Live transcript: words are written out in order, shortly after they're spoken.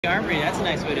Armory, that's a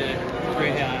nice way to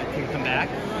come back.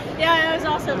 Yeah, that was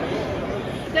awesome.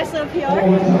 Nice little PR.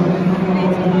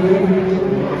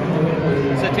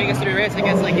 So take us through the race. I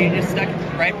guess like you just stuck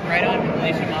right on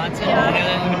Alicia Monson. Yeah. You know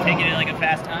that you would take it at like a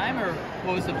fast time, or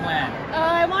what was the plan?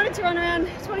 I wanted to run around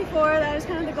 24. That was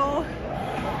kind of the goal.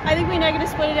 I think we negative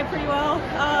splitted it pretty well,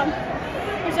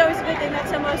 which is always a good thing that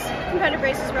some of us competitive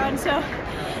races run. So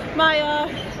my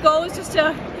goal was just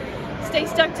to stay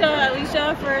stuck to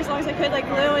Alicia for as long as I could, like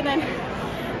glue, and then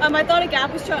I thought a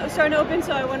gap was starting to open,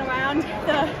 so I went around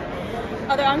the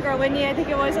other on-girl, Whitney, I think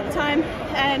it was at the time,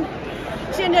 and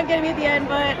she ended up getting me at the end,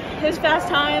 but it was fast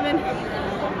time, and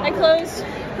I closed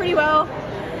pretty well,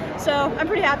 so I'm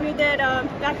pretty happy with it.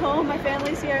 Back home, my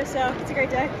family's here, so it's a great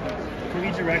day. Who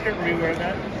beat your record? Were you aware of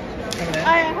that?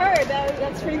 I heard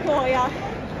that's pretty cool, yeah.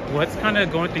 What's kind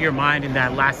of going through your mind in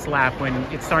that last lap when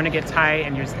it's starting to get tight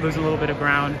and you're losing a little bit of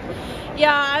ground?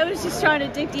 Yeah, I was just trying to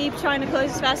dig deep, trying to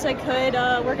close as fast as I could,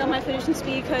 work on my finishing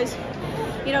speed, because,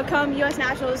 you know, come U.S.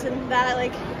 Nationals and that,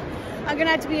 like, I'm going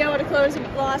to have to be able to close the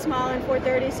last mile in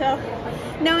 4:30, so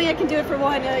knowing I can do it for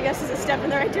one, I guess, is a step in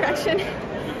the right direction.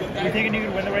 Were you thinking you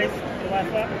could win the race the last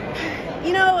lap?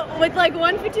 You know, with like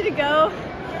 150 to go,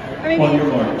 or maybe,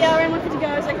 yeah, around 150 to go,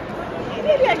 I was like,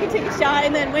 maybe I could take a shot,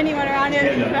 and then Whitney went around me,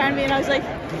 and I was like,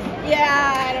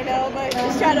 yeah, I don't know, but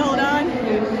just try to hold on.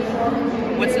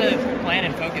 What's the plan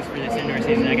and focus for this indoor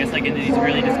season? I guess like in these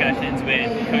early discussions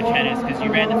with Coach Hennis, because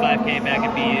you ran the 5K back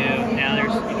at BU, now you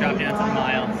dropped down to the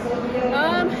mile.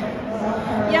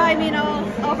 Yeah, I mean,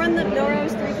 I'll run the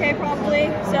Milrose 3K probably,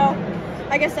 so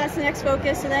I guess that's the next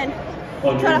focus, and then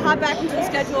try to hop back into the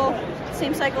schedule,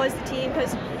 same cycle as the team,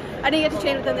 because I didn't get to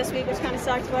train with them this week, which kind of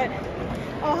sucked, but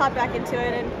I'll hop back into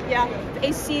it, and yeah, the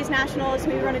ACC's Nationals,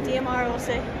 maybe run a DMR, we'll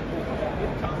see.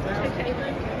 Okay, you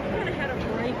kind of had a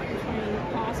break between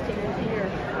Austin and here.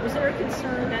 Was there a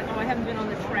concern that, I haven't been on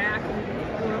the track,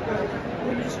 or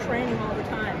were you just training all the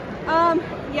time?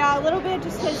 Yeah, a little bit,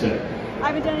 just because I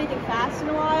haven't done anything fast in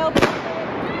a while. But a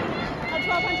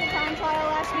 1,200 pound trial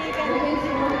last week, and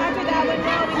after that went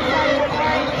well, we decided, like, all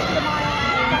right, let's do the mile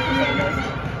at Dr. Sanders.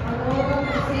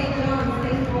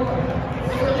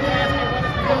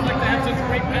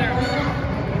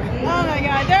 Oh my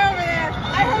God, they're over there.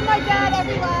 I heard my dad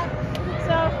every lap.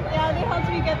 So yeah, they helped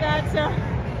me get that. So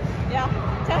yeah,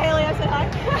 tell Haley I said hi.